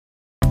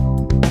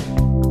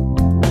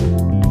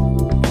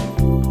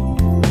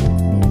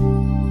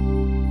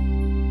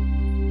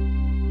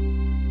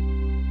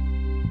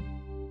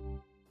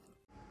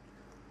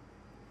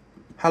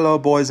Hello,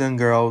 boys and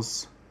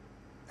girls.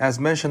 As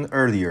mentioned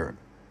earlier,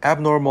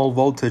 abnormal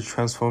voltage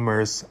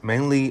transformers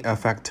mainly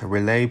affect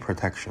relay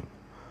protection.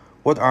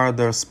 What are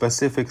the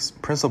specific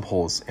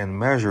principles and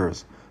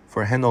measures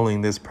for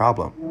handling this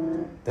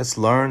problem? Let's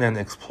learn and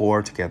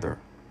explore together.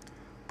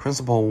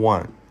 Principle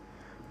 1.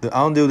 The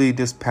on-duty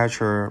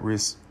dispatcher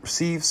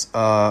receives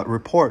a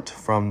report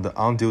from the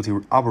on-duty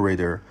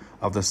operator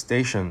of the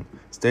station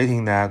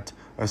stating that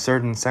a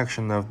certain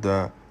section of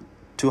the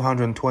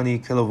 220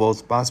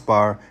 kV bus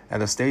bar at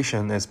the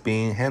station is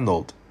being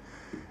handled.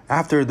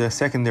 After the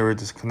secondary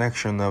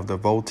disconnection of the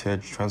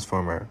voltage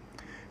transformer,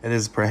 it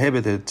is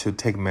prohibited to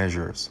take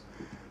measures,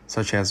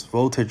 such as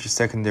voltage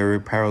secondary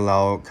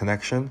parallel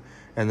connection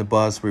and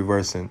bus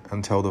reversing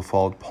until the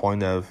fault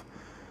point of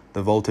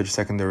the voltage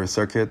secondary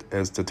circuit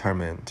is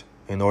determined,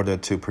 in order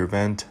to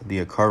prevent the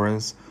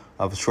occurrence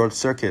of short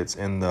circuits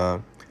in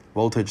the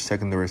voltage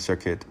secondary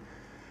circuit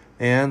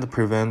and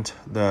prevent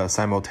the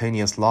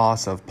simultaneous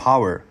loss of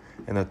power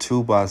in the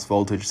two bus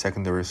voltage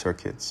secondary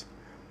circuits.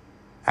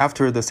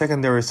 After the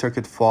secondary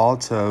circuit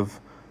fault of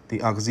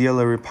the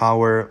auxiliary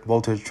power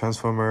voltage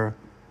transformer,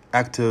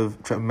 active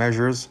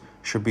measures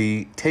should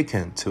be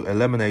taken to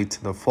eliminate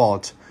the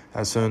fault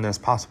as soon as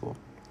possible.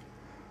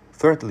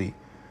 Thirdly,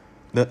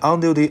 the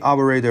on-duty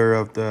operator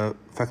of the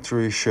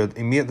factory should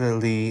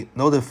immediately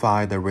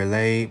notify the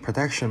relay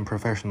protection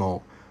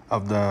professional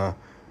of the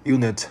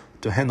unit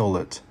to handle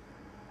it.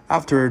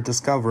 After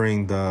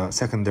discovering the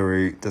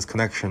secondary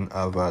disconnection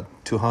of a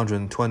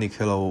 220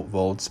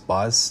 kV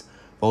bus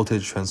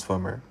voltage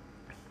transformer.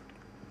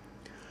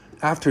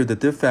 After the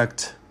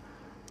defect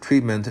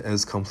treatment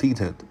is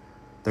completed,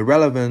 the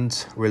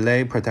relevant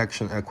relay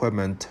protection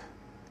equipment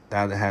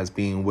that has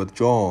been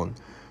withdrawn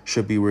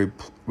should be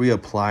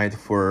reapplied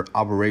for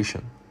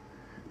operation.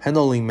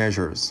 Handling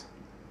measures.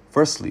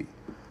 Firstly,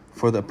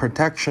 for the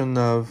protection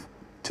of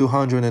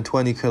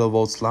 220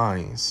 kV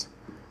lines,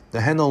 the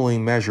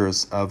handling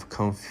measures of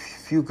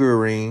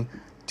configuring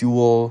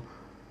dual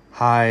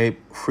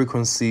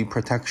high-frequency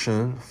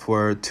protection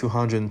for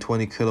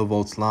 220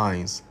 kV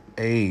lines.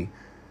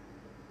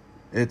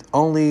 If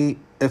only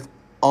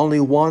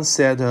one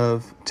set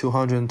of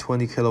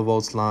 220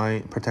 kV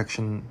line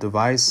protection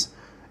device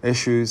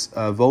issues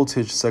a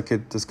voltage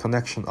circuit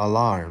disconnection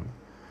alarm,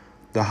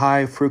 the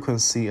high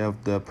frequency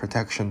of the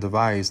protection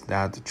device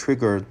that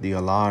triggered the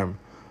alarm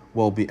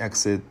will be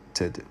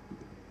exited.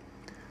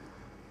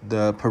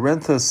 The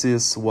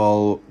parentheses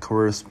will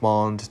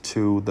correspond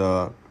to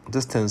the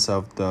distance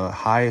of the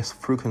high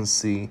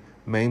frequency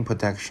main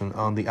protection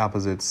on the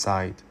opposite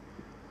side.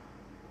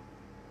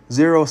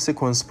 Zero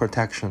sequence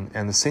protection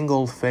and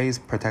single phase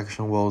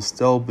protection will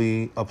still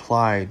be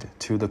applied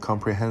to the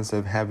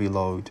comprehensive heavy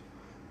load.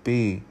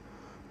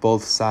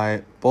 Both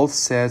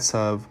sets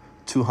of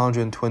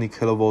 220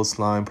 kV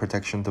line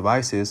protection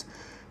devices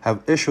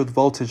have issued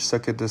voltage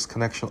circuit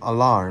disconnection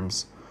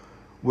alarms.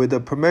 With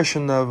the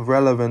permission of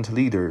relevant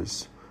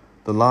leaders,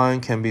 the line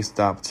can be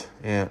stopped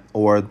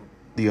or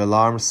the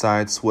alarm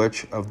side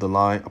switch of the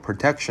line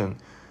protection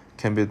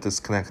can be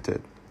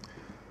disconnected.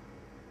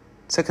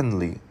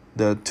 Secondly,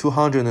 the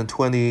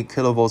 220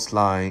 kV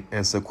line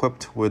is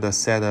equipped with a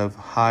set of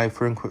high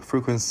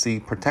frequency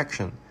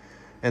protection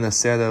and a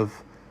set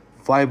of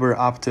fiber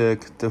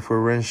optic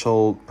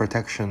differential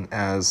protection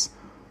as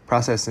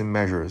processing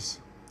measures.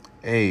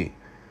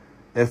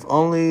 If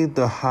only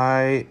the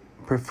high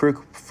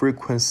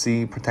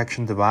frequency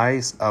protection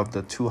device of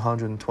the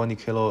 220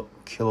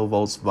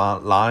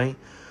 kV line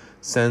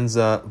sends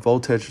a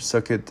voltage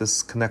circuit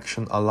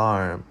disconnection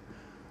alarm,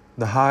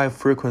 the high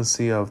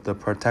frequency of the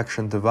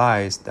protection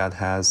device that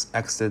has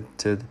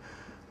exited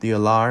the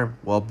alarm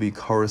will be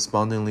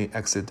correspondingly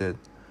exited,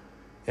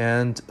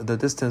 and the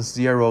distance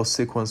zero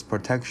sequence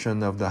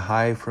protection of the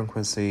high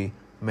frequency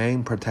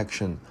main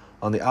protection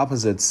on the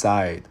opposite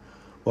side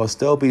will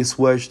still be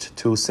switched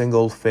to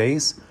single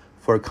phase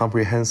for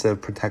comprehensive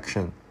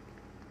protection.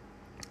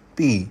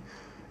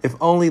 If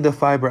only the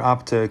fiber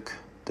optic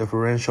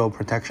differential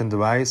protection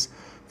device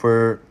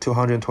for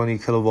 220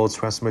 kV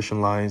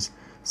transmission lines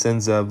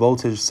sends a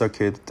voltage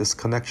circuit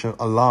disconnection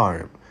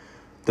alarm,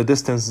 the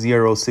distance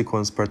zero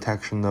sequence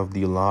protection of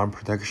the alarm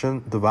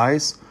protection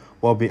device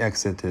will be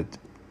exited.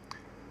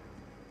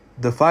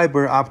 The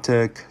fiber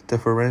optic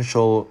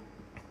differential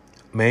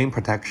main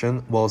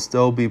protection will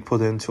still be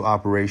put into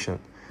operation,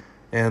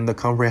 and the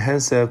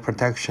comprehensive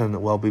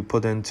protection will be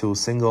put into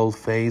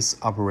single-phase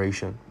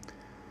operation.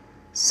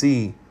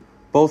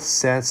 Both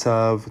sets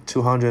of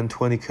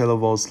 220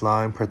 kV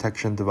line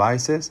protection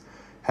devices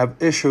have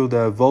issued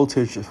a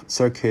voltage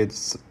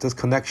circuit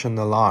disconnection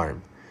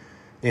alarm,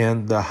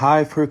 and the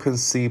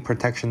high-frequency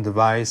protection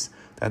device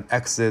that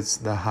exits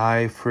the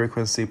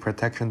high-frequency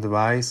protection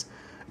device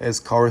is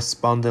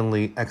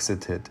correspondingly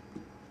exited.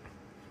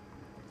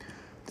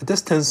 The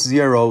distance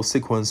zero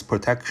sequence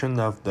protection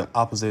of the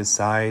opposite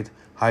side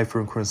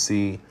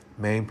high-frequency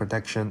main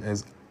protection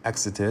is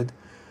exited,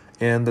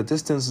 and the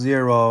distance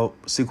zero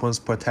sequence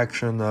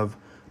protection of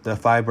the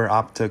fiber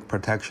optic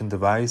protection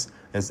device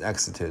is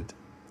exited.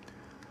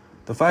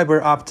 The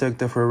fiber optic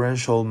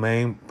differential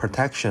main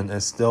protection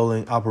is still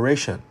in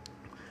operation,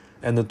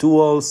 and the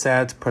dual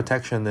set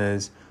protection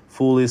is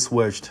fully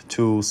switched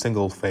to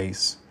single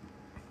phase.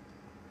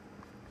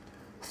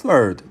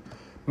 Third,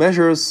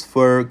 measures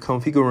for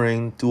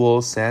configuring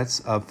dual sets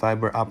of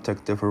fiber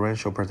optic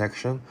differential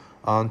protection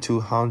on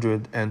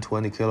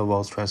 220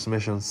 kV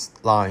transmission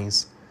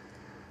lines.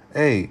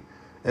 A.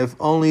 If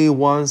only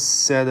one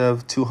set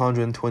of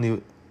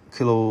 220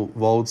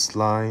 kV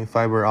line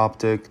fiber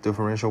optic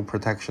differential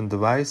protection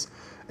device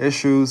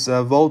issues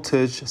a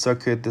voltage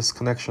circuit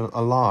disconnection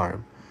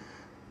alarm,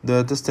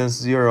 the distance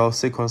zero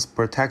sequence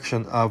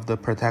protection of the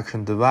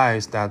protection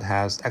device that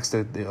has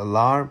exited the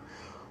alarm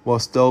will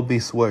still be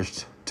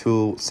switched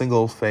to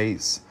single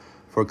phase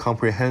for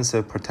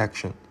comprehensive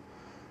protection.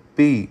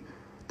 B.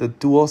 The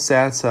dual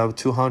sets of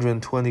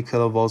 220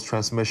 kV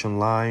transmission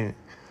line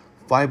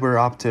fiber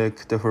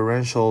optic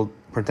differential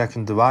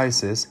protection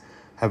devices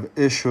have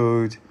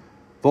issued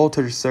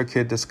voltage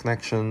circuit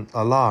disconnection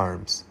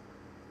alarms.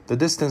 The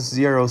distance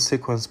zero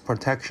sequence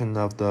protection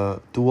of the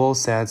dual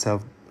sets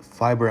of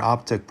fiber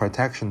optic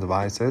protection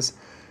devices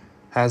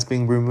has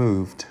been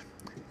removed,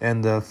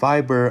 and the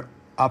fiber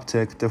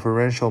optic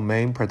differential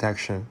main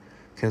protection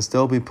can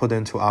still be put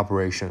into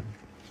operation.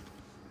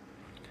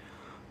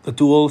 The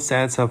dual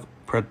sets of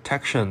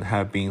protection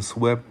have been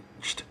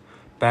switched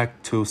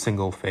back to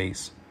single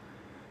phase.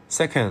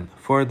 Second,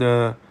 for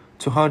the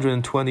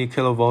 220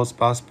 kV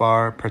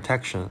busbar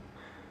protection,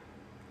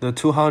 the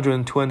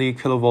 220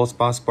 kV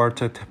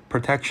busbar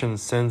protection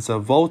sends a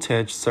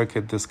voltage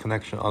circuit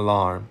disconnection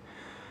alarm,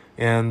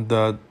 and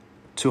the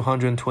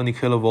 220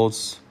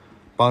 kV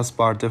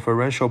busbar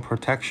differential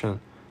protection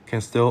can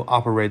still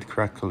operate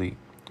correctly.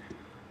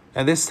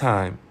 At this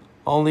time,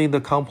 only the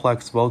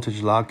complex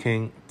voltage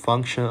locking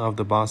function of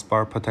the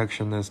busbar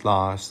protection is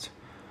lost.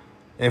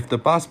 If the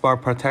busbar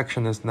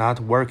protection is not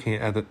working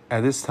at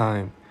this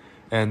time,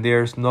 and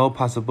there is no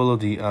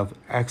possibility of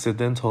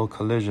accidental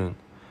collision,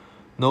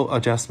 no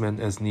adjustment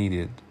is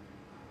needed.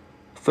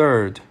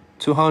 Third,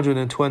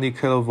 220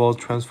 kV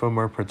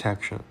transformer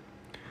protection.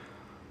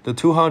 The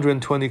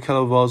 220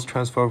 kV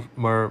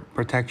transformer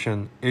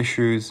protection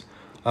issues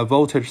a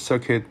voltage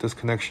circuit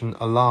disconnection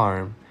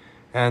alarm,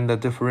 and the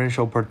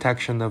differential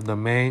protection of the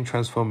main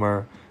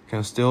transformer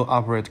can still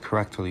operate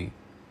correctly.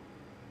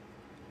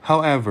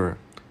 However,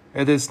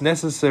 it is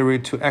necessary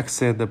to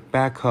exit the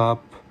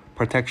backup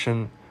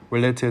protection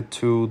related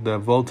to the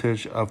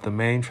voltage of the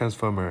main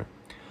transformer,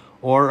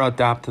 or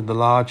adopt the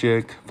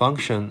logic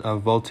function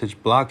of voltage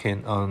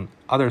blocking on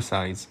other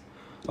sides,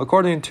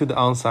 according to the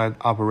on-site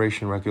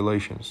operation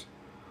regulations.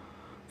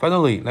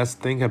 Finally, let's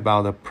think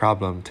about the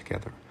problem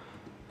together.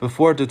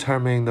 Before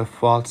determining the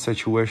fault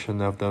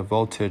situation of the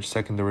voltage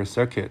secondary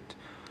circuit,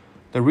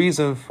 the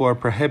reason for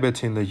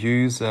prohibiting the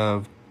use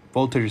of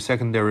voltage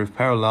secondary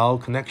parallel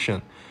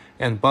connection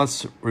and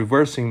bus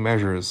reversing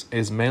measures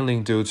is mainly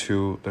due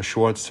to the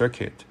short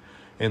circuit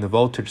in the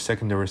voltage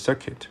secondary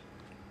circuit,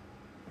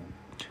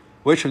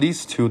 which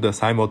leads to the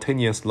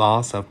simultaneous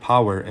loss of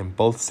power in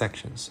both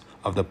sections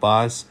of the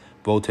bus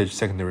voltage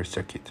secondary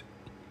circuit.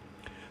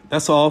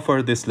 That's all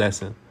for this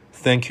lesson.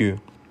 Thank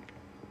you.